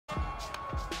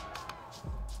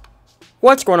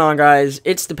What's going on, guys?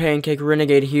 It's the Pancake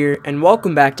Renegade here, and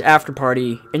welcome back to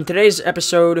Afterparty. In today's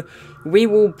episode, we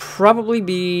will probably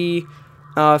be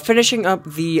finishing up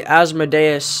the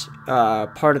Asmodeus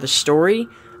part of the story,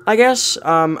 I guess.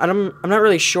 I'm not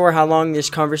really sure how long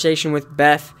this conversation with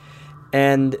Beth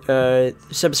and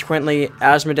subsequently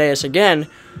Asmodeus again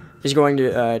is going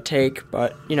to take,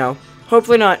 but, you know,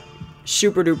 hopefully not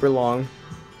super duper long.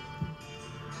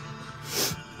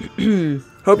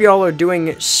 Hope y'all are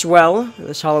doing swell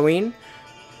this Halloween.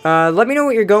 Let me know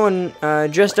what you're going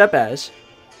dressed up as.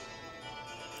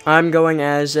 I'm going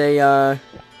as a,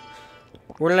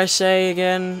 what did I say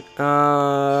again?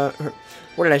 What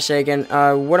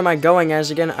am I going as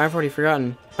again? I've already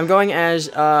forgotten. I'm going as,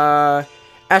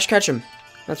 Ash Ketchum.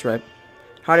 That's right.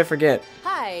 How did I forget?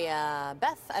 Hi,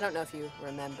 Beth. I don't know if you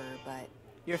remember, but...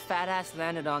 Your fat ass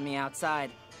landed on me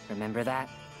outside. Remember that?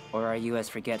 Or are you as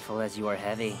forgetful as you are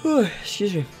heavy?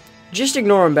 Excuse me. Just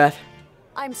ignore him, Beth.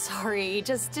 I'm sorry.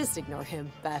 Just ignore him,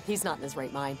 Beth. He's not in his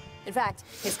right mind. In fact,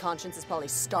 his conscience is probably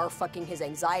star-fucking his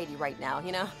anxiety right now,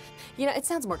 you know? It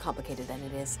sounds more complicated than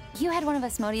it is. You had one of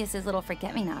Asmodeus's little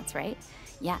forget-me-nots, right?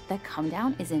 Yeah, the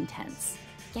come-down is intense.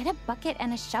 Get a bucket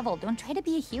and a shovel. Don't try to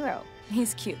be a hero.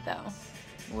 He's cute, though.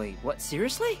 Wait, what?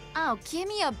 Seriously? Oh, give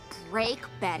me a break,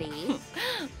 Betty.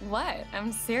 What?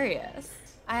 I'm serious.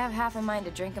 I have half a mind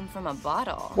to drink him from a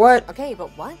bottle. What? Okay, but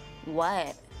what?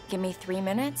 What? Give me 3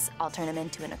 minutes, I'll turn him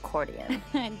into an accordion.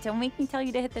 Don't make me tell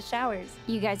you to hit the showers.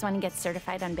 You guys want to get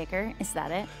certified on bicker? Is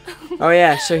that it? Oh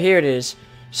yeah, so here it is.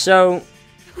 So,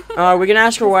 we can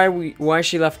ask her why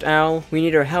she left Al. We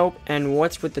need her help, and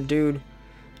what's with the dude.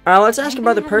 Let's ask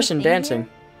about the person dancing.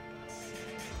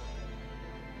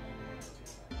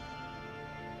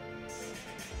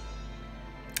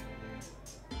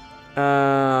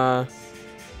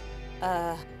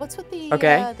 What's with the,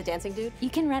 the dancing dude? You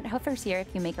can rent hoofers here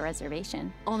if you make a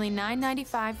reservation. Only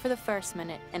 $9.95 for the first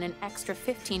minute, and an extra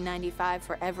 $15.95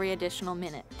 for every additional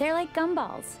minute. They're like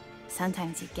gumballs.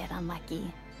 Sometimes you get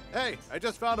unlucky. Hey, I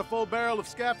just found a full barrel of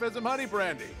Scaphism honey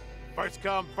brandy. First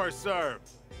come, first served.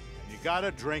 And you gotta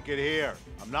drink it here.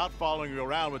 I'm not following you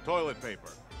around with toilet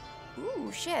paper.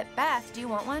 Ooh, shit. Beth, do you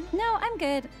want one? No, I'm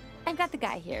good. I've got the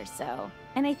guy here, so...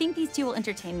 And I think these two will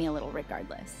entertain me a little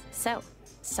regardless. So,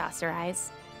 saucer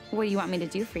eyes, what do you want me to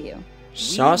do for you?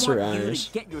 Saucer we want you eyes.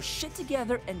 to get your shit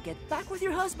together and get back with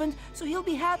your husband so he'll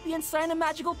be happy and sign a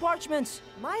magical parchment.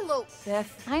 Milo.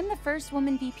 Beth. I'm the first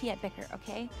woman VP at Bicker,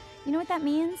 okay? You know what that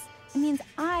means? It means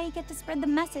I get to spread the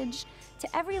message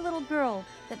to every little girl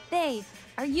that they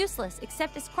are useless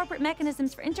except as corporate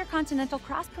mechanisms for intercontinental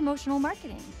cross-promotional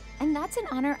marketing. And that's an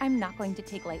honor I'm not going to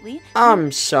take lightly.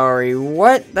 I'm sorry,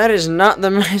 what? That is not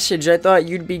the message I thought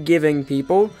you'd be giving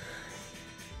people.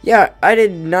 Yeah, I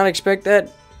did not expect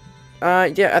that.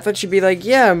 Yeah, I thought she'd be like,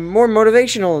 yeah, more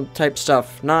motivational type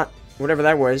stuff, not whatever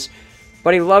that was.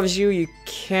 But he loves you,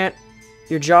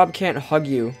 your job can't hug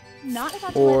you. Not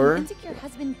about to let an insecure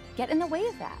husband get in the way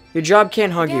of that. Your job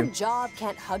can't hug Your you. job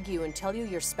can't hug you and tell you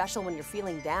you're special when you're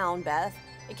feeling down, Beth.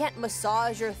 It can't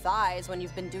massage your thighs when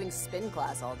you've been doing spin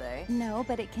class all day. No,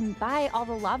 but it can buy all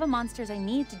the lava monsters I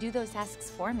need to do those tasks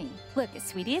for me. Look,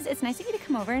 sweeties, it's nice of you to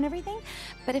come over and everything,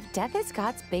 but if death is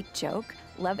God's big joke,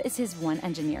 love is his one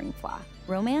engineering flaw.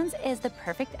 Romance is the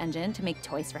perfect engine to make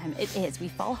toys for him. It is. We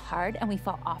fall hard and we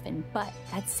fall often, but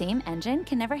that same engine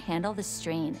can never handle the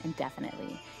strain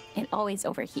indefinitely. It always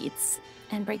overheats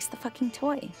and breaks the fucking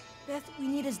toy. Beth, we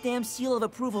need his damn seal of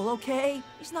approval, okay?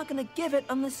 He's not gonna give it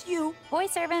unless you... Boy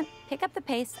servant, pick up the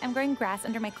pace. I'm growing grass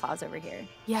under my claws over here.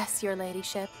 Yes, your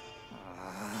ladyship.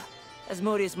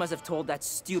 Asmodeus must have told that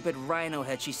stupid rhino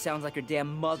head she sounds like her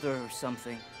damn mother or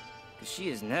something. Because she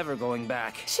is never going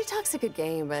back. She talks a good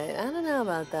game, but I don't know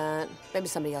about that. Maybe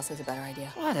somebody else has a better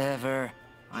idea. Whatever.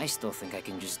 I still think I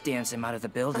can just dance him out of the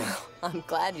building. I'm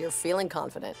glad you're feeling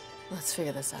confident. Let's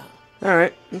figure this out.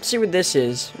 Alright, let's see what this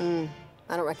is.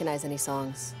 I don't recognize any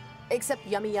songs. Except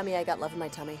Yummy Yummy, I Got Love in My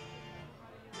Tummy.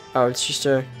 Oh, it's just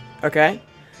a... Okay.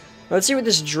 Let's see what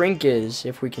this drink is,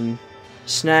 if we can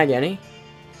snag any.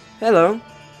 Hello.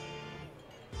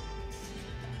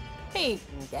 Hey,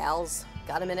 gals.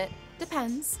 Got a minute?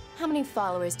 Depends. How many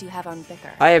followers do you have on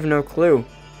Bicker? I have no clue.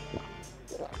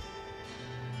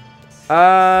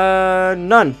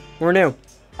 None. We're new.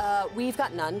 We've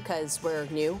got none, because we're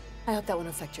new. I hope that won't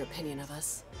affect your opinion of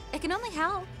us. It can only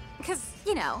help, because,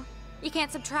 you know, you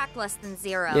can't subtract less than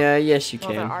 0. Yeah, yes you Well,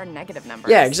 there can. are negative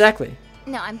numbers. Yeah, exactly.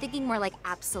 No, I'm thinking more like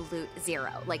absolute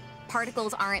 0. Like,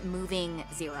 particles aren't moving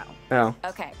 0. Oh.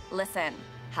 Okay, listen.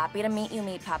 Happy to meet you,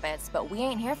 meat puppets, but we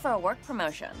ain't here for a work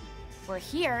promotion. We're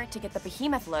here to get the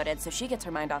behemoth loaded so she gets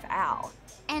her mind off Al.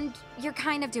 And you're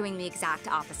kind of doing the exact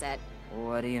opposite.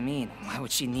 What do you mean? Why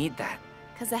would she need that?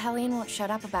 Because the Hellion won't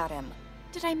shut up about him.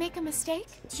 Did I make a mistake?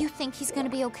 Do you think he's gonna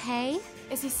be okay?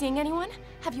 Is he seeing anyone?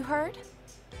 Have you heard?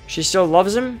 She still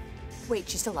loves him? Wait,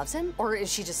 she still loves him? Or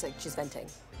is she just like, she's venting?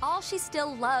 All she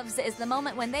still loves is the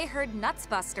moment when they heard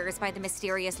Nutsbusters by the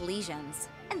mysterious lesions.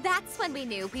 And that's when we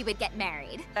knew we would get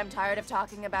married. I'm tired of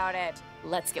talking about it.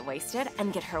 Let's get wasted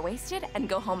and get her wasted and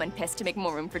go home and piss to make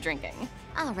more room for drinking.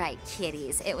 All right,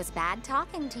 kiddies, it was bad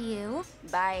talking to you.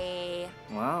 Bye.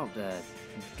 Well,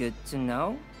 good to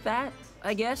know that,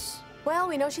 I guess. Well,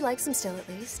 we know she likes him still, at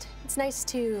least. It's nice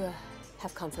to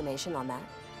have confirmation on that.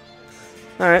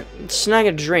 Alright, let's snag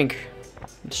a drink.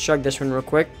 Let's chug this one real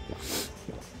quick.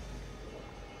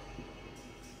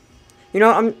 You know,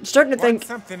 I'm starting to think... Want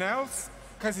something else?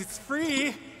 Because it's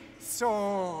free,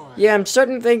 so... Yeah, I'm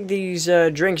starting to think these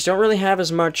drinks don't really have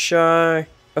as much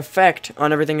effect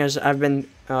on everything as I've been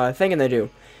thinking they do.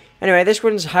 Anyway, this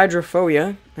one's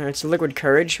hydrophobia. It's liquid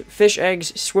courage, fish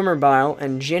eggs, swimmer bile,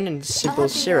 and gin and simple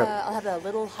syrup. I'll have a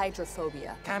little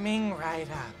hydrophobia. Coming right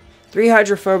up. 3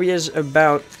 hydrophobias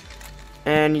about,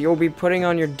 and you'll be putting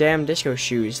on your damn disco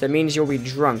shoes. That means you'll be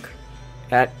drunk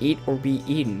at eat or be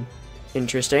eaten.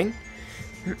 Interesting.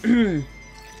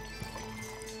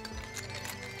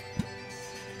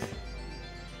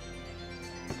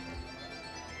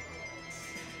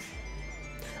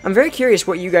 I'm very curious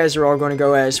what you guys are all going to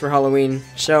go as for Halloween,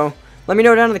 so let me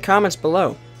know down in the comments below.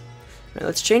 Alright,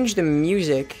 let's change the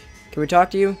music. Can we talk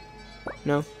to you?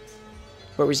 No?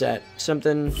 What was that?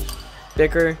 Something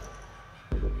bicker?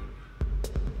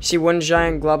 See one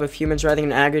giant glob of humans writhing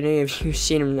in agony. Have you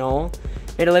seen them all?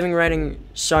 Made a living writing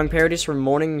song parodies for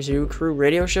morning zoo crew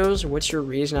radio shows? What's your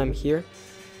reason I'm here?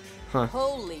 Huh.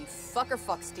 Holy fucker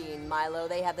fuckstein, Milo.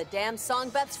 They have the damn song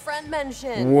Beth's friend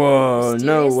mentioned. Whoa,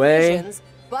 no Mysterious way. lesions,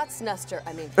 Butts Nuster.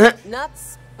 I mean,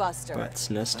 Nuts Buster. Butts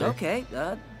Nuster. Okay,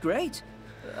 great.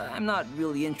 I'm not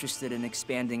really interested in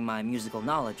expanding my musical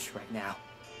knowledge right now.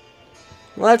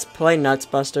 Let's play Nuts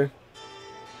Buster.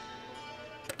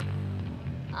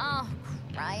 Oh,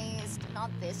 Christ,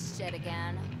 not this shit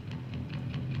again.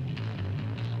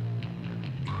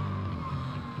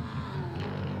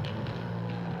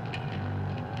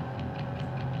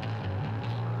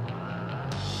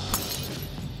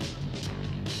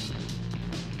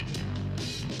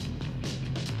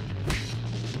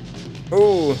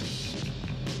 Ooh.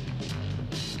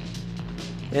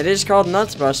 It is called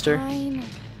Nuts Buster. Fine.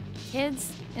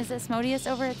 Kids, is Asmodeus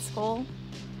over at school?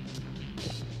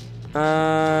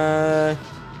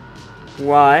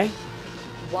 Why?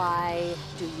 Why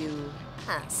do you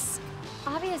ask?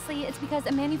 Obviously, it's because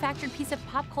a manufactured piece of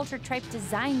pop culture tripe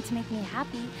designed to make me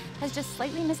happy has just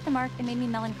slightly missed the mark and made me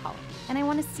melancholic. And I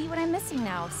want to see what I'm missing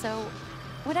now, so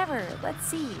whatever, let's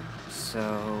see. So,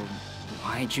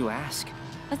 why'd you ask?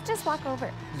 Let's just walk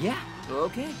over. Yeah,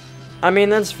 okay. I mean,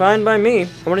 that's fine by me.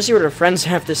 I want to see what her friends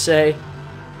have to say.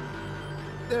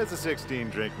 There's a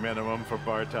 16-drink minimum for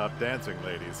bar top dancing,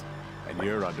 ladies. And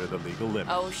you're under the legal limit.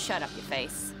 Oh, shut up, your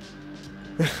face.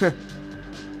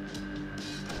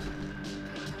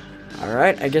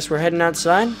 Alright, I guess we're heading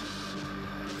outside.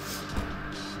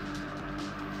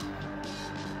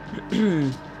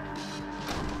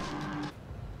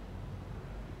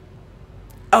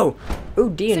 Oh! Ooh,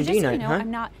 D&D so night, huh?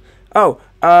 I'm not... Oh,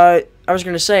 I was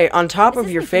gonna say, on top Is of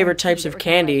this your the favorite guarantee types that of we're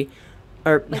gonna, candy,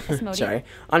 or, like Asmodeus? sorry,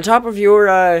 on top of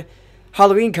your,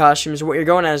 Halloween costumes, what you're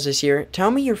going as this year,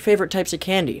 tell me your favorite types of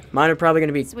candy. Mine are probably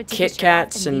gonna be So we'd take Kit his shirt off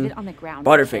Kats and and leave it on the ground,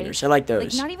 Butterfingers. okay? I like Like,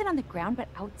 those. not even on the ground, but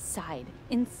outside,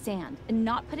 in sand, and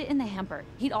not put it in the hamper.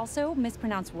 He'd also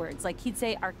mispronounce words, like he'd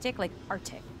say Arctic, like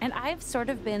Arctic. And I've sort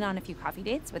of been on a few coffee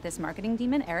dates with this marketing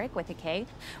demon, Eric, with a K,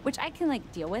 which I can,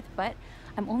 like, deal with, but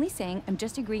I'm only saying I'm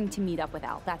just agreeing to meet up with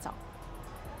Al, that's all.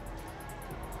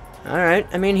 Alright,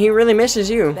 I mean, he really misses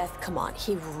you. Beth, come on.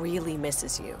 He really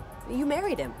misses you. You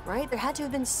married him, right? There had to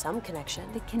have been some connection.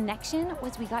 The connection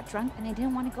was we got drunk and I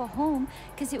didn't want to go home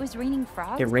because it was raining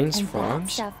frogs. It rains and frogs?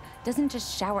 That stuff doesn't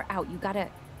just shower out. You gotta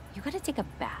take a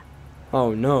bath.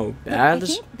 Oh no, Look, I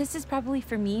baths? think this is probably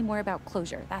for me more about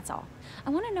closure, that's all. I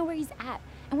want to know where he's at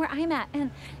and where I'm at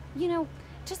and, you know,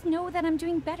 just know that I'm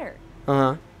doing better.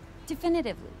 Uh-huh.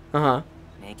 Definitively. Uh-huh.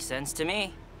 Makes sense to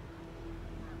me.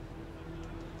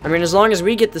 I mean, as long as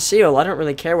we get the seal, I don't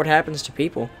really care what happens to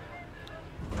people.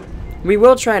 We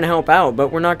will try and help out, but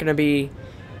we're not going to be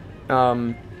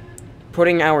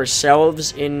putting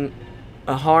ourselves in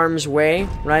a harm's way,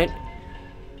 right?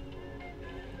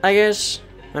 I guess,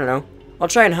 I don't know. I'll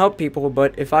try and help people,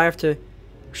 but if I have to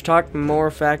talk more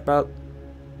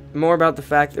about the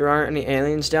fact there aren't any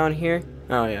aliens down here.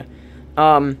 Oh yeah.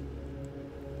 Oh,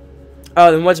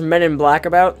 then what's Men in Black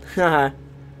about? Haha.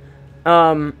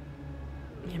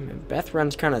 Yeah, man, Beth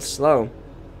runs kind of slow.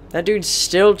 That dude's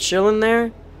still chilling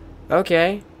there?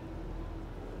 Okay.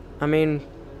 I mean,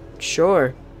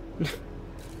 sure.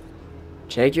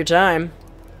 Take your time.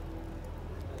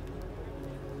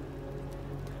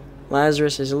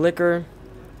 Lazarus is liquor.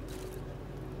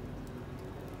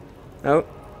 Oh.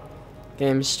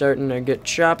 Game's starting to get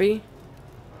choppy.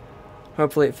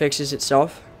 Hopefully it fixes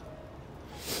itself.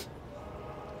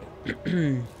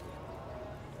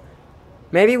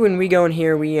 Maybe when we go in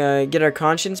here, we get our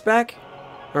conscience back?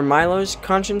 Or Milo's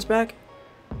conscience back?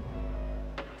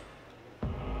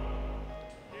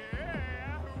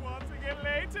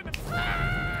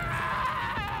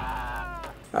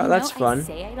 Oh, that's fun. I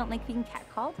say I don't like being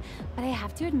catcalled, but I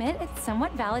have to admit it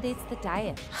somewhat validates the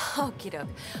diet. Okie doke.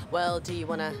 Well, do you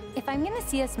wanna... If I'm gonna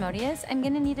see Asmodeus, I'm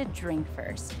gonna need a drink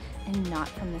first, and not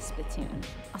from the spittoon.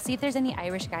 I'll see if there's any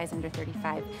Irish guys under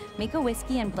 35. Make a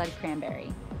whiskey and blood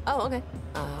cranberry. Oh, okay.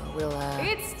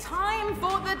 It's time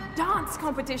for the dance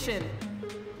competition.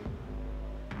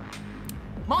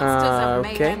 Monsters of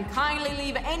Mayhem, kindly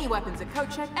leave any weapons at coat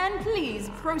check, and please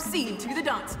proceed to the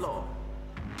dance floor.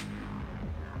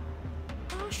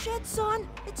 Oh shit, son!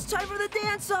 It's time for the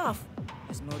dance-off!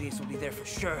 Asmodeus will be there for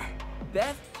sure.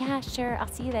 Beth? Yeah, sure. I'll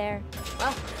see you there.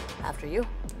 Well, after you.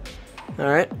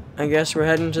 Alright, I guess we're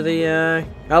heading to the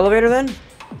elevator then?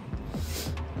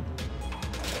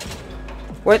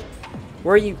 What?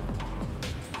 Where are you?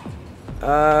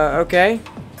 Okay.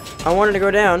 I wanted to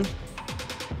go down.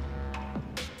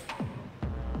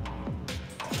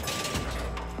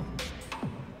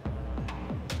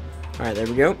 Alright, there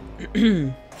we go.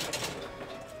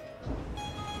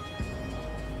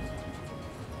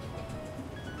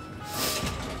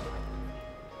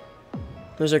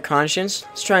 There's our conscience.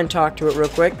 Let's try and talk to it real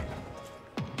quick.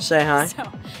 Say hi. So,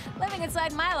 living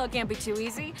inside Milo can't be too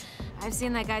easy. I've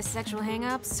seen that guy's sexual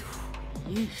hang-ups.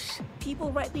 Yeesh.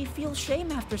 People rightly feel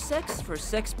shame after sex, for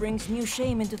sex brings new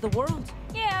shame into the world.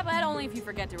 Yeah, but only if you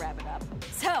forget to wrap it up.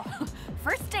 So,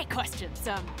 first date questions.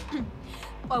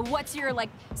 What's your,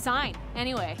 sign,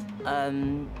 anyway?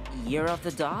 Year of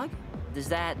the dog? Is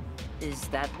that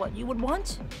what you would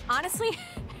want? Honestly,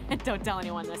 don't tell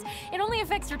anyone this. It only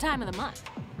affects your time of the month.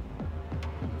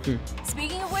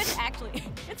 Speaking of which, actually,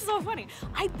 it's so funny.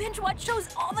 I binge watch shows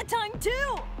all the time,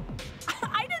 too.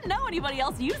 I didn't know anybody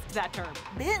else used that term.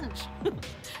 Binge.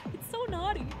 It's so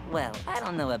naughty. Well, I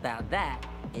don't know about that.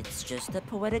 It's just a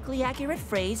poetically accurate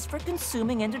phrase for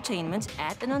consuming entertainment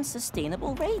at an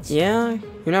unsustainable rate. Yeah,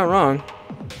 you're not wrong.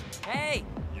 Hey!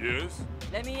 Yes?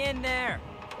 Let me in there.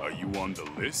 Are you on the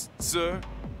list, sir?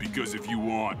 Because if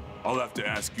you aren't, I'll have to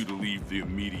ask you to leave the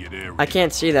immediate area. I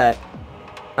can't see that.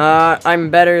 I'm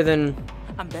better than...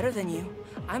 I'm better than you.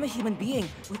 I'm a human being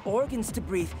with organs to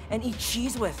breathe and eat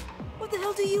cheese with. What the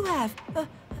hell do you have?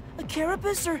 A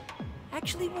carapace or...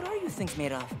 Actually, what are you things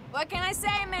made of? What can I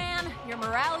say, man? Your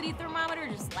morality thermometer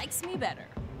just likes me better.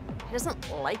 He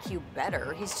doesn't like you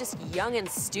better. He's just young and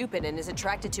stupid and is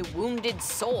attracted to wounded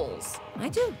souls. I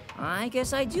do. I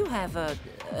guess I do have a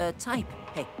type.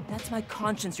 Hey, that's my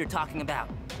conscience you're talking about.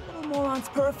 Little moron's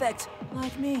perfect,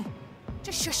 like me.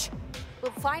 Just shush.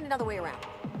 We'll find another way around.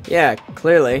 Yeah,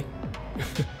 clearly.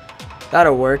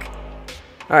 That'll work.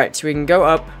 Alright, so we can go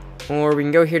up, or we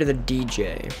can go here to the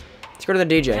DJ. Let's go to the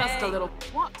DJ. Just a little...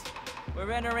 What?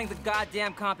 We're entering the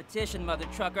goddamn competition, mother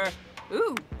trucker.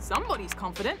 Ooh, somebody's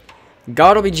confident.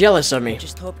 God will be jealous of me.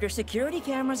 Just hope your security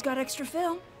cameras got extra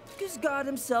film. Because God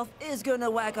himself is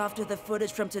gonna whack off to the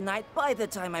footage from tonight by the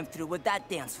time I'm through with that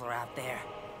dance floor out there.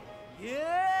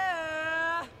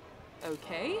 Yeah!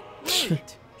 Okay,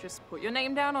 wait. Just put your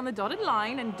name down on the dotted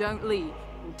line and don't leave.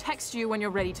 We'll text you when you're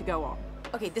ready to go on.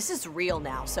 Okay, this is real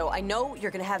now, so I know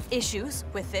you're gonna have issues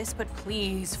with this, but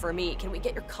please, for me, can we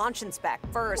get your conscience back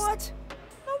first? What?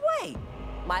 No way!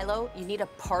 Milo, you need a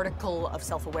particle of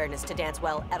self-awareness to dance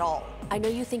well at all. I know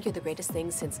you think you're the greatest thing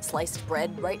since sliced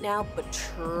bread right now, but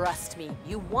trust me,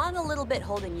 you want a little bit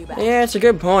holding you back. Yeah, it's a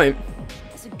good point.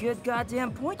 That's a good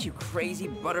goddamn point, you crazy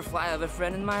butterfly of a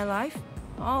friend in my life.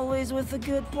 Always with the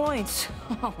good points.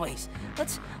 Always.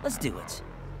 Let's do it.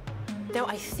 No,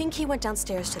 I think he went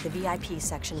downstairs to the VIP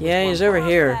section. Yeah, he's over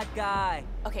here. That guy.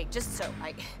 Okay, just so,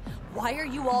 why are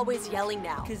you always yelling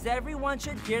now? Because everyone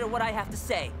should hear what I have to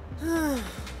say.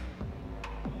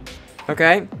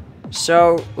 Okay,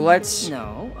 so let's...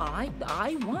 No,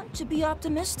 I want to be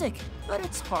optimistic, but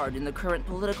it's hard in the current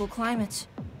political climate.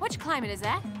 Which climate is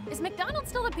that? Is McDonald's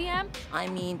still a PM? I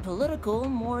mean political,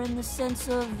 more in the sense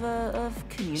of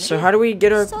community. So how do we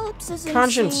get our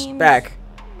conscience back?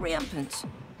 Rampant.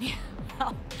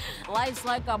 Life's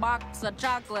like a box of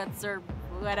chocolates or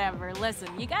whatever. Listen,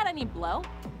 you got any blow?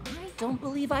 I don't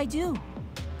believe I do.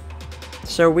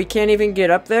 So we can't even get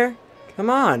up there? Come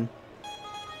on.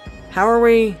 How are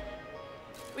we?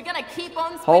 We're gonna keep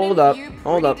on Hold up.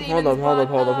 Hold up. Hold up. Hold up.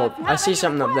 Hold up. Hold up. I see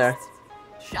something up there.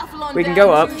 We can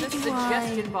go up.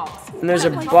 And there's a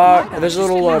there's a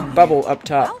little bubble up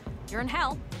top. Well, you're in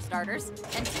hell, for starters.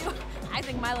 And two, I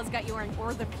think Milo's got you wearing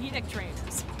orthopedic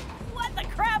trainers. What the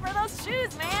crap are those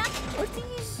shoes, man? Are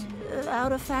these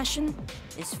out of fashion?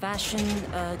 Is fashion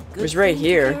good It was right thing to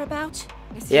here. care about?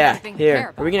 Yeah,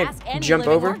 here. Are we gonna jump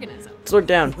over? Let's look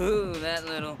down. Ooh, that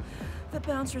little. The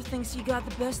bouncer thinks he got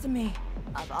the best of me.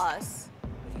 Of us.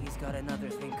 But he's got another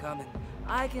thing coming.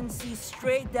 I can see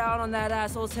straight down on that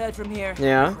asshole's head from here.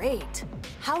 Yeah. Great.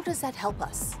 How does that help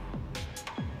us?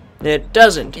 It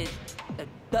doesn't. It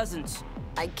doesn't.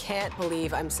 I can't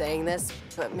believe I'm saying this,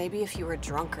 but maybe if you were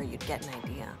drunker, you'd get an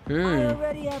idea. I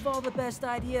already have all the best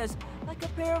ideas, like a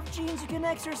pair of jeans you can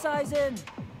exercise in.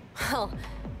 Well,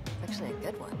 actually a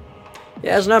good one.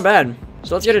 Yeah, it's not bad.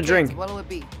 So let's get a drink. What'll it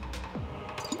be?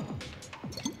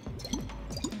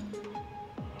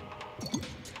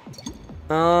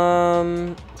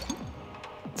 Let's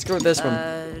go with this one.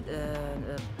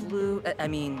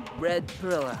 Red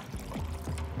Perilla.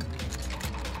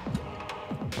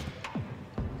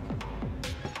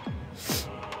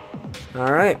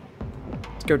 All right.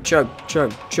 Let's go chug,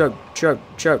 chug, chug, chug,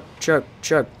 chug, chug,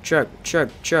 chug, chug, chug,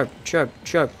 chug, chug,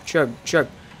 chug, chug, chug.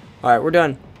 All right, we're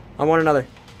done. I want another.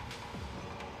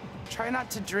 Try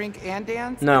not to drink and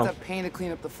dance. No. It's a pain to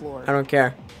clean up the floor. I don't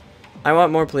care. I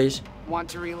want more, please. Want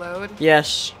to reload?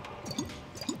 Yes.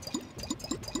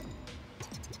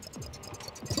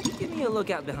 Give me a look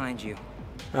out behind you.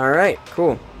 All right,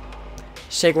 cool.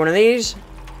 Let's take one of these.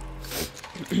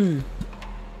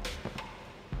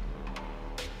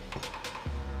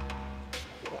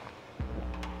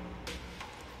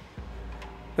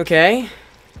 Okay.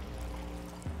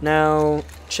 Now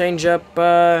change up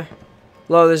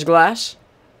lower this glass.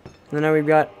 And now we've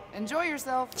got Enjoy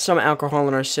yourself. some alcohol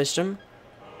in our system.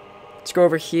 Let's go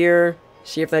over here,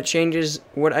 see if that changes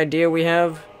what idea we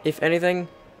have, if anything.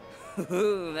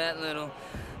 Ooh, that little.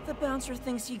 The bouncer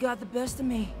thinks he got the best of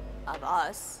me. Of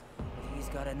us. He's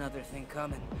got another thing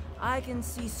coming. I can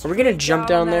see. Are we gonna jump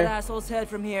down that there? asshole's head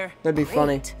from here. That'd be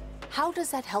funny. Great. How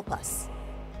does that help us?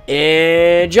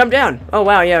 Jump down. Oh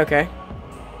wow, yeah, okay.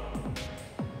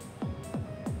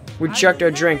 We chucked our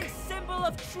drink. Symbol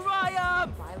of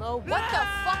triumph. Milo, what the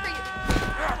fuck are you?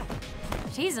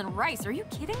 Cheese and rice, are you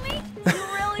kidding me? You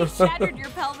really shattered your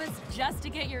pelvis just to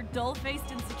get your dull-faced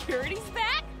insecurities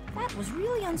back? That was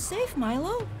really unsafe,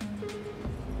 Milo.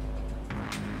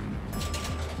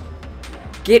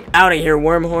 Get out of here,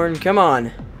 Wormhorn. Come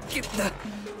on.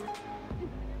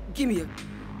 Give me a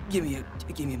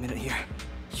minute here.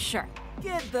 Sure.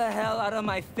 Get the hell out of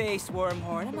my face,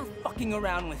 Wormhorn. I'm not fucking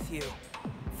around with you.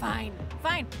 Fine,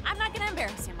 fine. I'm not gonna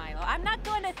embarrass you, Milo. I'm not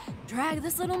going to drag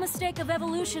this little mistake of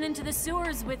evolution into the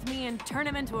sewers with me and turn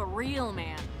him into a real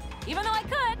man. Even though I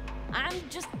could, I'm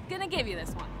just gonna give you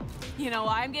this one. You know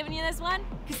why I'm giving you this one?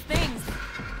 Because things...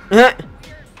 That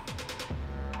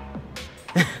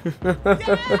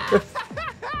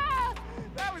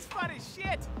was funny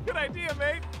shit. Good idea,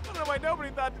 mate. I don't know why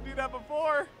nobody thought to do that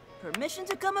before. Permission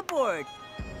to come aboard.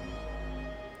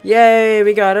 Yay,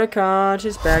 we got our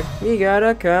conscience back. We got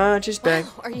our conscience back.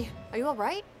 Wow, are you all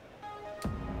right?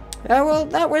 Well,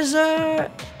 that was,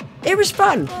 it was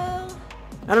fun. I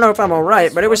don't know if I'm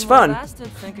alright, but it was fun. Lasted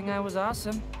thinking I was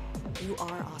awesome. You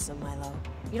are awesome, Milo.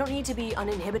 You don't need to be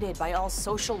uninhibited by all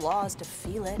social laws to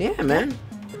feel it. Yeah, man.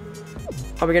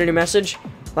 Oh, we got a new message.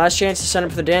 Last chance to sign up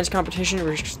for the dance competition.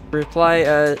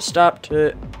 Reply, stop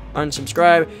to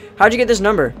unsubscribe. How'd you get this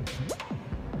number?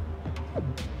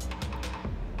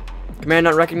 Command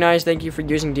not recognized. Thank you for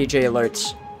using DJ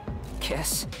alerts.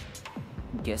 Guess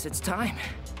it's time.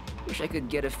 Wish I could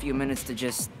get a few minutes to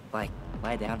just, like,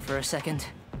 lie down for a second.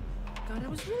 God, I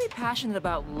was really passionate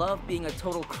about love being a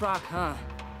total crock, huh?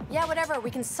 Yeah, whatever.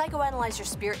 We can psychoanalyze your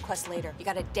spirit quest later. You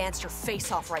gotta dance your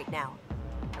face off right now.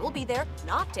 I will be there,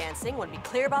 not dancing, want to be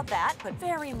clear about that, but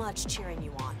very much cheering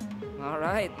you on. All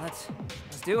right, let's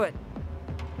do it.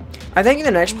 I think in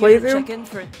the next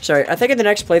playthrough... Sorry, I think in the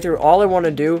next playthrough, all I want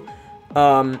to do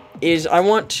is I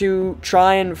want to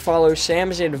try and follow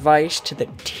Sam's advice to the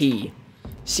T.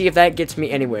 See if that gets me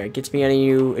anywhere. Gets me any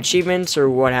new achievements or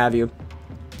what have you.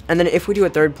 And then if we do a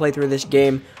third playthrough of this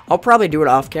game, I'll probably do it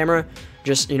off camera.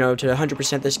 Just, you know, to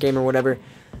 100% this game or whatever.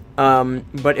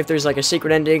 But if there's like a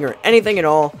secret ending or anything at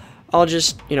all, I'll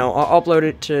just, you know, I'll upload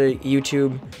it to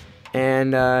YouTube.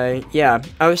 And, yeah,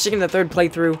 I was thinking the third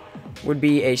playthrough would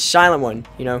be a silent one,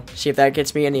 you know, see if that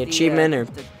gets me any achievement or,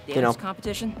 you know,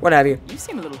 competition? what have you. You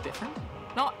seem a little different.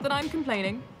 Not that I'm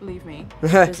complaining, believe me.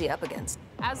 Who's he up against?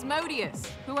 Asmodeus.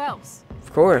 Who else?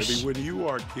 Of course. Maybe when you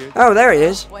are, kid. Oh, there he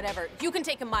is. Whatever. You can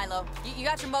take him, Milo. You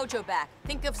got your mojo back.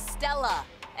 Think of Stella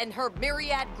and her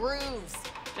myriad grooves.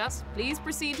 Just please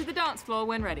proceed to the dance floor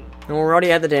when ready. And we're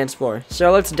already at the dance floor,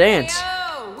 so let's dance. Yo,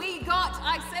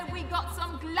 I said we got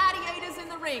some gladiators in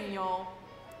the ring, y'all.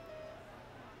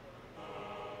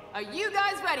 Are you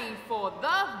guys ready for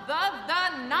the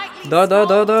nightly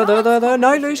The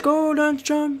nightly school dance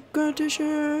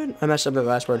competition. I messed up the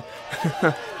last word.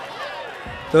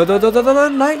 the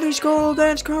nightly school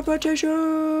dance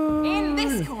competition. In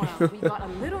this corner, we got a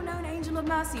little-known angel of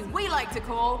mercy we like to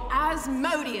call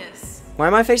Asmodeus. Why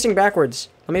am I facing backwards?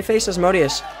 Let me face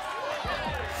Asmodeus.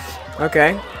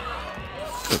 Okay.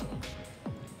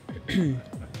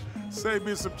 Save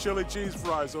me some chili cheese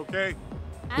fries, okay?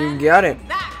 You got it. In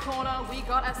that corner, we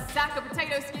got a sack of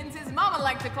potato skins his mama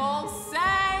liked to call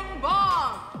Sang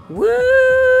Bong.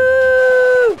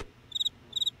 Woo!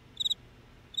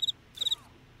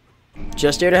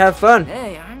 Just here to have fun.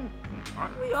 Hey,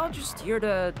 aren't we all just here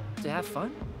to have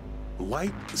fun?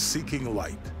 Light seeking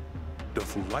light.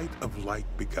 Doth light of light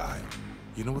beguile.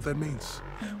 You know what that means?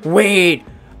 Wait,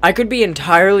 I could be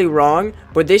entirely wrong,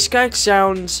 but this guy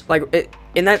sounds like,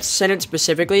 in that sentence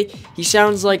specifically, he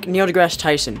sounds like Neil deGrasse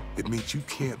Tyson. It means you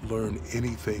can't learn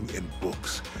anything in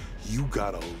books. You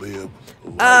gotta live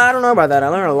life. I don't know about that. I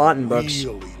learned a lot in books.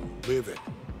 Really live it.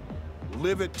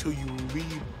 Live it till you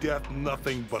leave death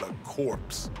nothing but a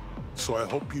corpse. So I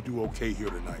hope you do okay here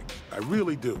tonight. I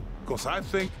really do, because I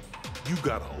think you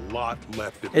got a lot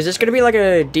left in Is this gonna be like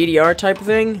a DDR type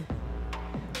thing?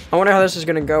 I wonder how this is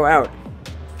gonna go out.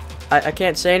 I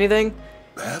can't say anything.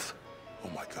 Beth? Oh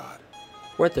my God.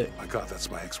 What the? My God,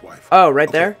 that's my ex-wife. Oh, right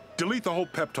there? Delete the whole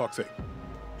pep talk thing.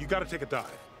 You gotta take a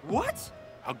dive. What?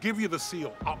 I'll give you the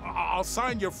seal. I'll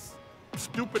sign your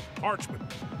stupid parchment.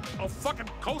 I'll fucking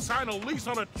co-sign a lease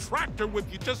on a tractor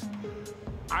with you. Just,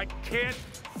 I can't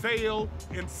fail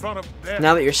in front of Beth.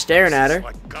 Now that you're staring at her.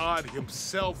 Like God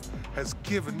himself has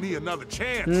given me another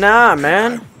chance. Nah,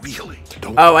 man. I really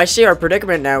don't. Oh, I see our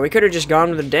predicament now. We could have just gone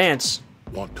with the dance.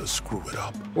 Want to screw it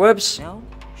up. Whoops. No,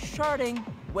 sharding.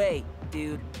 Wait,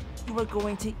 dude. You are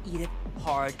going to eat it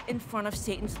hard in front of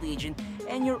Satan's Legion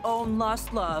and your own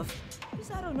lost love.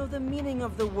 Because I don't know the meaning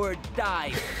of the word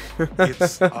dive.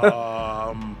 It's, I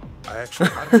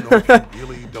don't know if you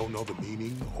really don't know the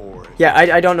meaning or... Yeah,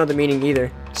 I don't know the meaning either.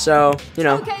 So, you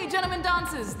know. Okay, gentlemen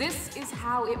dancers, this is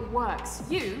how it works.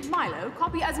 You, Milo,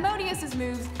 copy Asmodeus's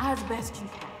moves as best you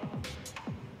can.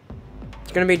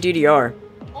 It's gonna be DDR.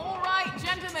 All right,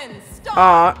 gentlemen,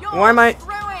 stop your why am I...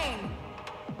 screwing.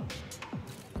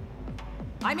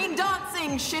 I mean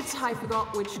dancing. Shit, I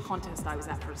forgot which contest I was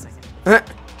at for a second.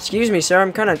 Excuse me, sir.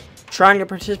 I'm kind of trying to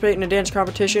participate in a dance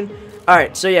competition.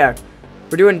 Alright, so yeah.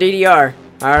 We're doing DDR.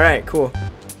 Alright, cool.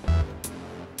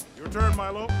 Your turn,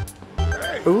 Milo.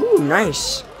 Hey. Ooh,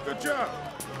 nice. Good job.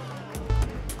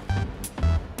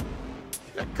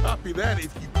 Yeah, copy that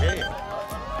if you can.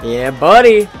 Yeah,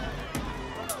 buddy.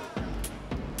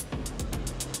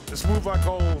 This move I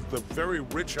call the very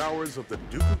rich hours of the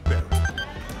Duke of Berry.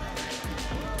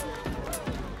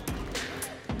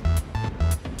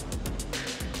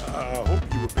 I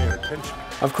hope you were paying attention.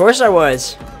 Of course I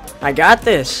was. I got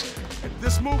this. And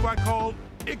this move I call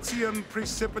Ixion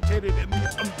precipitated in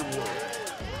the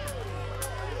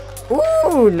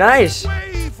underworld. Ooh, nice.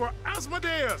 Way for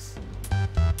Asmodeus.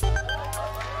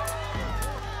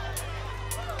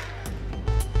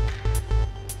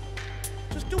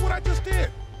 Just do what I just did.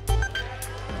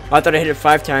 I thought I hit it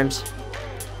 5 times.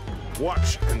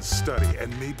 Watch and study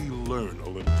and maybe learn a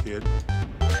little, kid.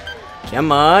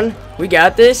 Come on. We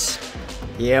got this.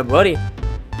 Yeah, buddy.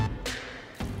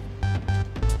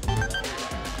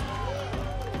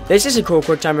 This is a cool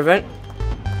quick time event.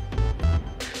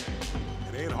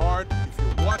 It ain't hard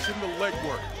if you're watching the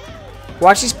legwork.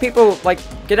 Watch these people, like,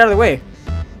 get out of the way.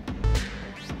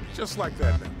 Just like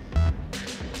that now.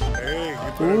 Hey, you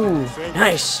better do Ooh, the same.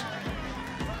 nice.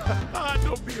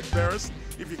 Don't be embarrassed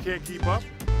if you can't keep up.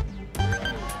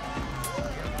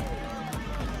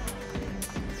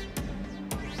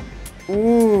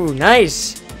 Ooh,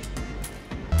 nice.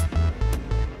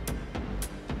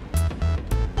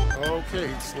 Okay,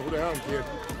 slow down, kid.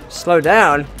 Slow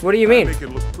down? What do you mean? Make it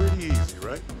look pretty easy,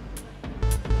 right?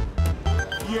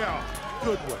 Yeah,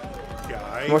 good one,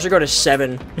 guy. I want to go to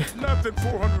 7. Nothing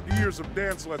 400 years of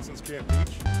dance lessons can't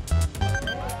teach.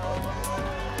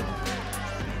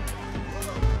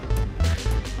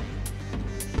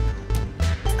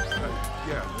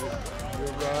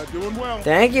 You're doing well.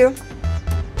 Thank you.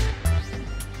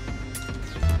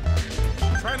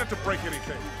 Try not to break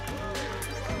anything.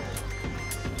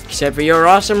 Except for your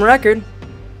awesome record.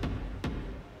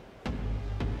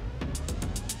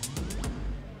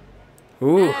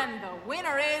 Ooh. And the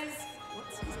winner is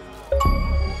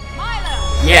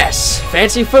Milo. Yes!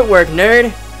 Fancy footwork,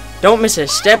 nerd! Don't miss a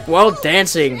step while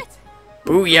dancing.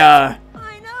 Booyah!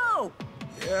 I know.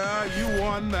 Yeah, you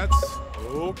won. That's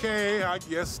okay. I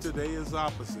guess today is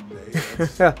opposite day.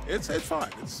 It's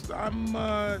fine. This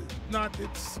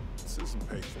isn't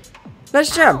painful.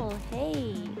 Nice job. Oh,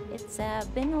 hey. It's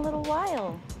been a little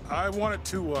while. I wanted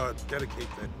to dedicate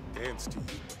that dance to you,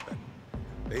 but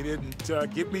they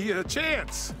didn't give me a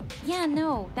chance. Yeah,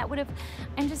 no, that would have...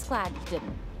 I'm just glad you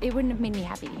didn't. It wouldn't have made me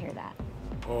happy to hear that.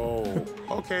 Oh,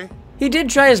 okay. He did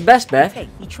try his best, Beth. Hey,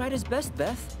 he tried his best,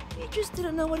 Beth. He just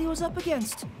didn't know what he was up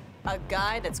against. A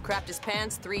guy that's crapped his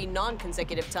pants 3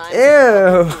 non-consecutive times.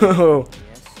 Ew!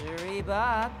 Yes, sirree,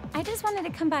 Bob. I just wanted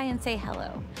to come by and say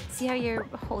hello. See how you're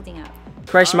holding up.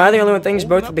 Christ, am I the only one thinks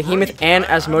both the Behemoth and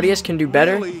Asmodeus can do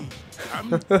better? Really, I'm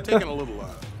taking a little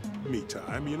me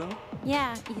time, you know?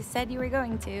 Yeah, you said you were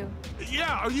going to.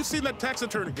 Yeah, you seen that tax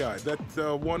attorney guy? That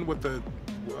one with the,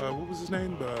 what was his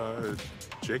name?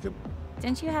 Jacob?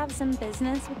 Don't you have some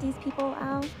business with these people,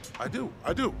 Al? I do.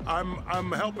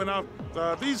 I'm helping out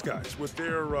these guys with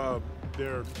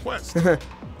their quest.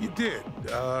 You did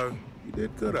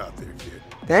good out there, kid.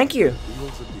 Thank you.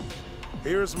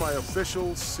 Here's my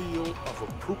official seal of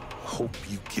approval. Hope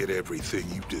you get everything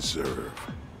you deserve.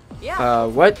 Yeah.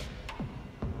 What?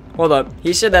 Hold up.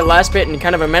 He said that last bit in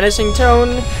kind of a menacing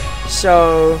tone.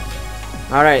 So,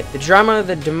 alright. The drama of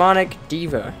the demonic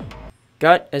diva.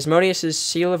 Got Asmodeus'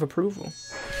 seal of approval.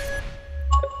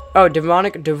 Oh,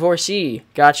 demonic divorcee.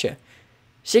 Gotcha.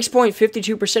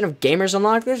 6.52% of gamers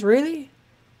unlock this? Really?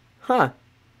 Huh.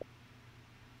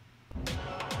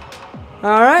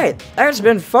 Alright. That's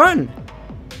been fun.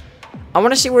 I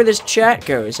want to see where this chat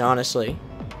goes, honestly.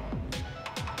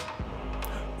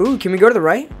 Ooh, can we go to the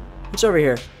right? What's over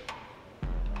here?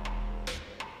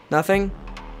 Nothing?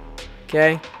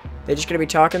 Okay. They just gonna be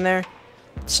talking there?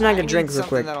 Snag a drink real quick.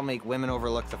 Something that'll make women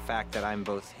overlook the fact that I'm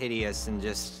both hideous and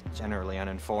just generally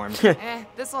uninformed.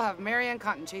 This'll have Marianne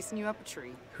Cotton chasing you up a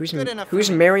tree.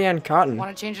 Who's Marianne Cotton?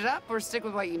 Want to change it up or stick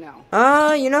with what you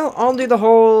know? You know, I'll do the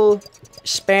whole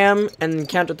spam and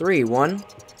count to 3. 1,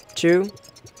 2,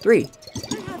 3.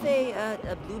 Can I have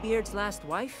a Bluebeard's last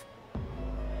wife?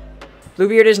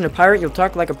 Bluebeard isn't a pirate. You'll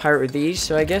talk like a pirate with these,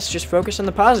 so I guess just focus on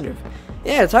the positive.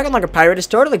 Yeah, talking like a pirate is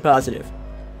totally positive.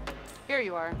 Here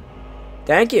you are.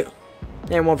 Thank you.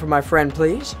 And one for my friend,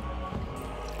 please.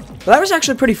 Well, that was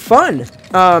actually pretty fun.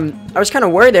 I was kind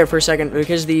of worried there for a second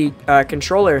because the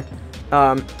controller,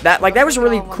 that was a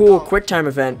really cool QuickTime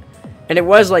event, and it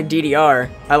was like DDR.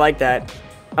 I like that.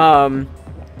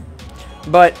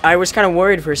 But I was kind of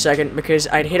worried for a second because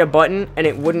I'd hit a button and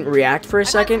it wouldn't react for a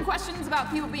second. I've had some questions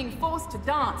about people being forced to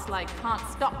dance, like can't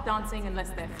stop dancing unless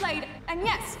they're flayed. And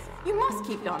yes, you must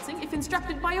keep dancing if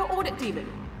instructed by your audit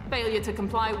demon. Failure to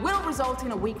comply will result in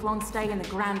a week-long stay in the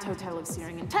Grand Hotel of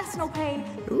Searing Intestinal Pain.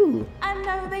 Ooh. And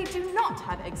no, they do not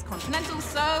have eggs continental,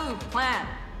 so plan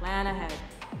ahead.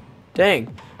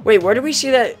 Dang. Wait, where did we see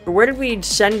that? Where did we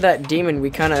send that demon we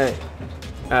kind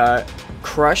of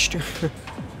crushed?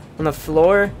 On the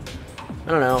floor?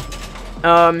 I don't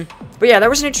know. But yeah, that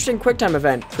was an interesting QuickTime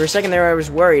event. For a second there I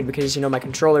was worried because, you know, my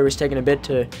controller was taking a bit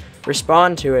to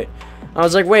respond to it. I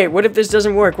was like, wait, what if this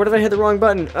doesn't work? What if I hit the wrong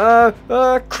button?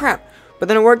 Crap. But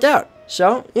then it worked out.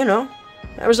 So, you know,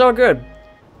 that was all good.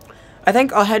 I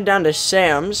think I'll head down to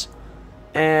Sam's.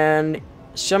 And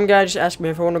some guy just asked me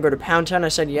if I want to go to Pound Town. I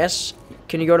said yes.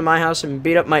 Can you go to my house and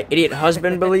beat up my idiot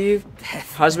husband, believe?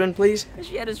 Husband, please?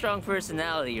 She had a strong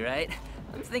personality, right?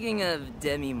 I'm thinking of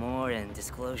Demi Moore and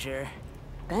Disclosure.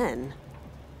 Ben?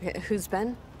 Who's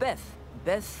Ben? Beth.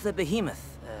 Beth the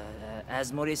Behemoth.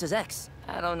 Asmodeus' ex.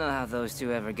 I don't know how those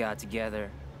two ever got together.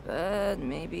 But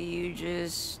maybe you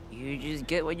just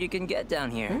get what you can get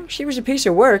down here. Well, she was a piece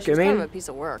of work, She's kind of a piece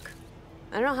of work.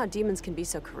 I don't know how demons can be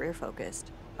so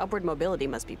career-focused. Upward mobility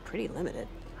must be pretty limited.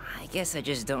 I guess I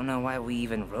just don't know why we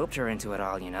even roped her into it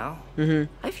all, you know?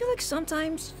 I feel like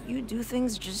sometimes you do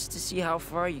things just to see how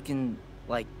far you can,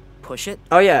 like, push it.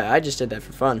 Oh yeah, I just did that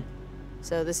for fun.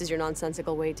 So this is your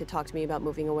nonsensical way to talk to me about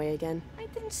moving away again? I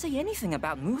didn't say anything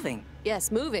about moving.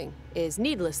 Yes, moving is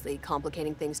needlessly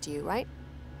complicating things to you, right?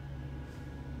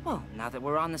 Well, now that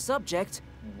we're on the subject,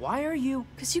 why are you...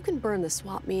 Because you can burn the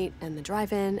swap meet and the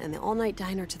drive-in and the all-night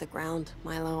diner to the ground,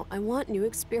 Milo. I want new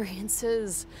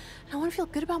experiences. I want to feel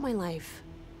good about my life.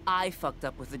 I fucked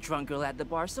up with the drunk girl at the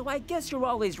bar, so I guess you're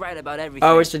always right about everything.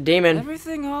 Oh, it's the demon.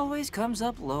 Everything always comes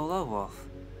up Lola Wolf.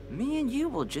 me and you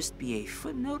will just be a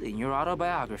footnote in your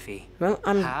autobiography. Well,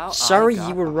 I'm sorry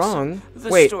you were wrong.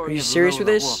 Wait, are you serious with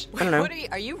this? I don't know.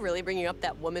 Are you really bringing up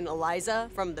that woman Eliza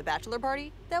from the bachelor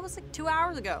party? That was like 2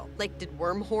 hours ago. Like, did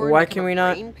Wormhorn Why become can we a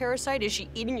not? brain parasite? Is she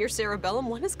eating your cerebellum?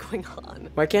 What is going on?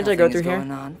 Why can't I go through here?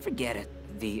 Going on. Forget it.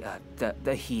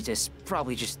 The heat is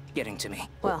probably just getting to me.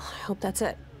 Well, I hope that's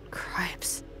it.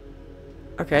 Cripes.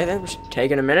 Okay, that was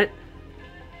taking a minute.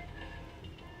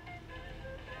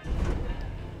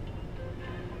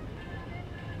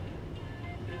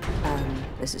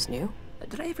 This is new?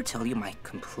 Did I ever tell you my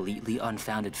completely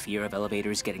unfounded fear of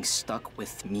elevators getting stuck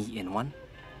with me in one?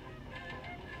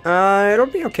 It'll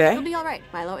be okay. It'll be alright,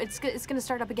 Milo. It's gonna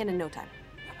start up again in no time.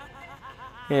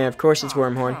 Yeah, of course it's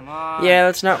Wormhorn. Yeah,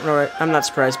 that's not right. I'm not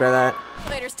surprised by that.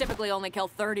 Elevators typically only kill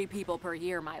 30 people per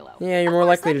year, Milo. Yeah, you're more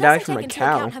likely to die from a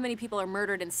cow. Account how many people are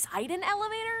murdered inside an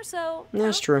elevator, so yeah,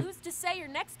 that's true. Who's to say your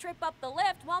next trip up the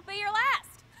lift won't be your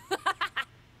last?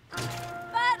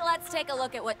 But let's take a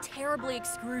look at what terribly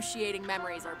excruciating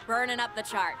memories are burning up the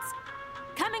charts.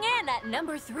 Coming in at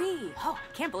number 3. Oh,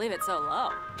 can't believe it's so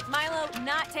low. Milo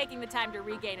not taking the time to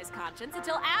regain his conscience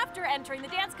until after entering the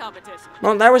dance competition.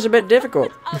 Well, that was a bit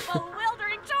difficult. A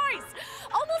bewildering choice.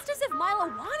 Almost as if Milo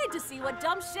wanted to see what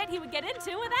dumb shit he would get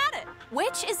into without it.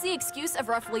 Which is the excuse of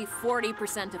roughly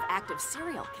 40% of active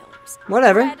serial killers.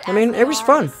 Whatever. I mean, it was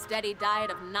fun. A steady diet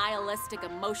of nihilistic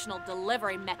emotional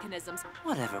delivery mechanisms.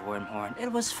 Whatever, Wormhorn.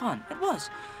 It was fun. It was.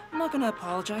 I'm not gonna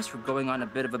apologize for going on a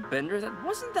bit of a bender that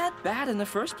wasn't that bad in the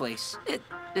first place. It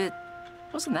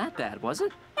wasn't that bad, was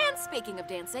it? And speaking of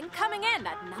dancing, coming in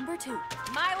at number 2,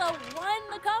 Milo won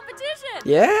the competition.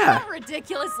 Yeah. How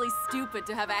ridiculously stupid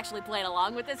to have actually played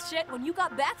along with this shit when you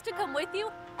got Beth to come with you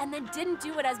and then didn't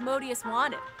do it as Modius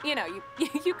wanted. You know,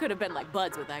 you could have been like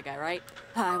buds with that guy, right?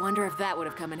 I wonder if that would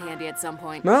have come in handy at some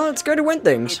point. Well, it's good to win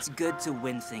things. It's good to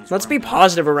win things. Let's be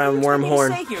positive around Wormhorn.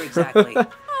 What do you say here exactly?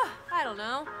 I don't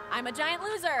know. I'm a giant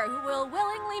loser who will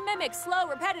willingly mimic slow,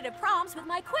 repetitive prompts with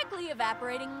my quickly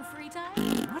evaporating free time.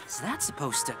 What is that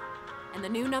supposed to? And the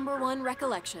new number 1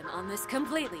 recollection on this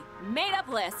completely made-up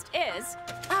list is...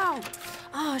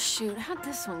 Oh, shoot. How'd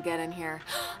this one get in here?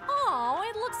 Oh,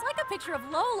 it looks like a picture of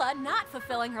Lola not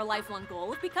fulfilling her lifelong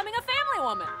goal of becoming a family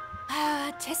woman.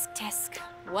 Tisk tisk.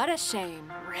 What a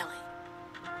shame, really.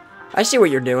 I see what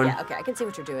you're doing. Yeah, okay, I can see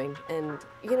what you're doing. And,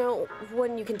 you know,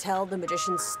 when you can tell the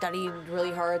magician studied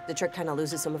really hard, the trick kind of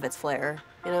loses some of its flair,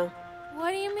 you know?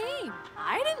 What do you mean?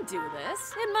 I didn't do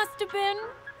this. It must have been,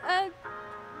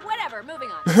 whatever,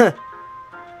 moving on.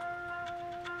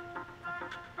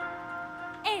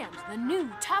 And the new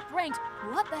top-ranked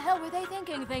what the hell were they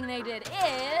thinking thing they did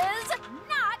is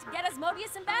not get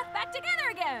Asmodeus and Beth back together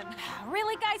again.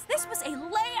 Really, guys? This was a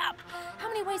layup. How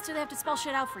many ways do they have to spell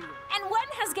shit out for you? And when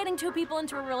has getting 2 people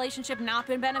into a relationship not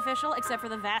been beneficial, except for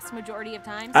the vast majority of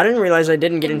times? I didn't realize I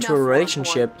didn't get into a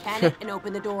relationship. Can it and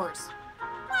open the doors.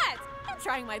 What? I'm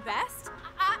trying my best.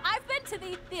 I've been to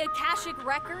the Akashic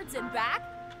records and back.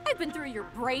 I've been through your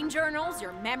brain journals,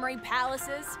 your memory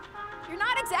palaces. You're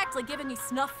not exactly giving me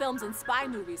snuff films and spy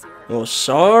movies here. Well,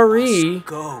 sorry.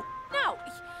 Go. No.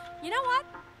 You know what?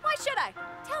 Why should I?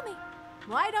 Tell me.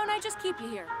 Why don't I just keep you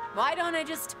here? Why don't I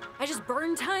just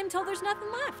burn time till there's nothing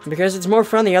left? Because it's more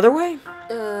fun the other way?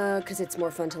 'Cause it's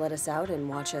more fun to let us out and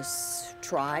watch us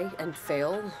try and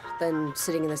fail than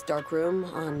sitting in this dark room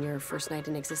on your first night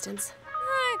in existence.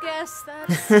 I guess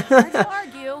that's hard to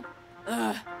argue.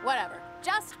 Whatever.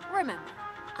 Just remember,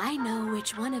 I know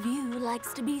which one of you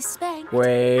likes to be spanked.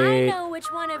 Wait. I know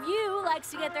which one of you likes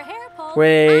to get their hair pulled.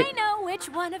 Wait. I know which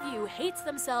one of you hates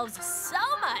themselves so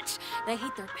much they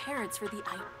hate their parents for the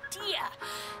idea.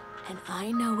 And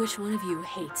I know which one of you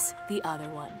hates the other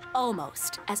one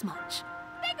almost as much.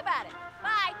 Think about it.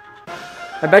 Bye.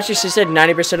 I bet you she said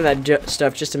 90% of that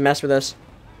stuff just to mess with us.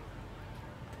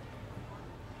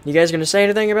 You guys gonna say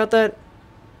anything about that?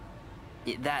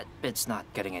 It's not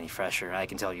getting any fresher, I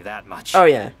can tell you that much. Oh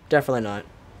yeah, definitely not.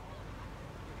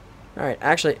 Alright,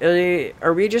 actually,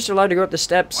 are we just allowed to go up the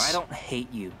steps? Well, I don't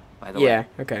hate you, by the way. Yeah,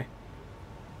 okay.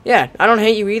 Yeah, I don't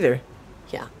hate you either.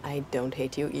 Yeah, I don't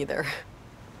hate you either.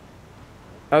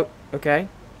 Oh, okay.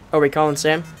 Oh, we calling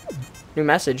Sam? New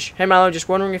message. Hey Milo, just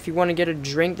wondering if you want to get a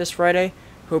drink this Friday.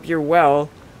 Hope you're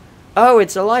well. Oh,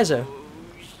 it's Eliza. Oh,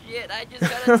 shit, I just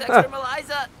got a text from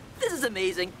Eliza. This is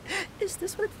amazing. Is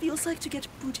this what it feels like to get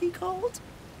booty called?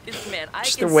 Man, I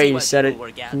just can the way see you why said it. people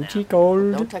work out Booty now.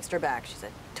 called. Don't text her back. She's a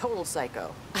total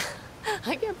psycho.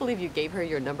 I can't believe you gave her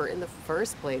your number in the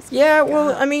first place. Yeah,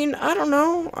 well, I mean, I don't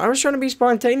know. I was trying to be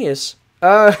spontaneous.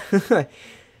 I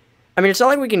mean, it's not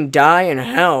like we can die in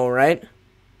hell, right?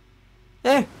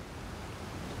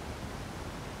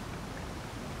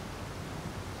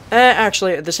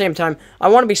 Actually, at the same time, I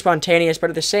want to be spontaneous, but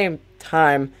at the same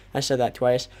time, I said that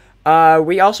twice,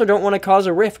 we also don't want to cause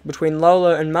a rift between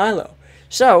Lola and Milo.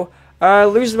 So,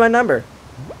 lose my number.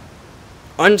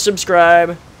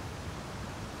 Unsubscribe.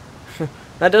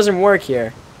 That doesn't work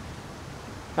here.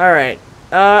 Alright.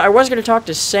 I was going to talk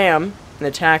to Sam in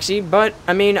the taxi, but,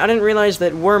 I mean, I didn't realize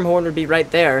that Wormhorn would be right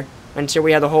there until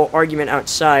we had the whole argument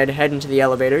outside heading to the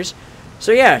elevators.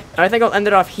 So, yeah, I think I'll end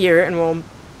it off here, and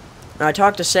we'll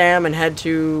talk to Sam and head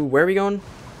to... Where are we going?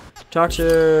 Talk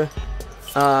to...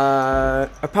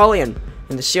 Apollyon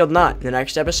in the Sealed Knot in the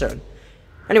next episode.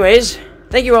 Anyways,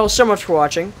 thank you all so much for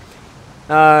watching.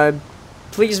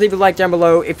 Please leave a like down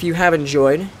below if you have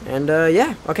enjoyed. And,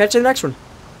 yeah, I'll catch you in the next one.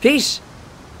 Peace!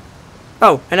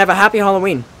 Oh, and have a happy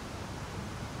Halloween.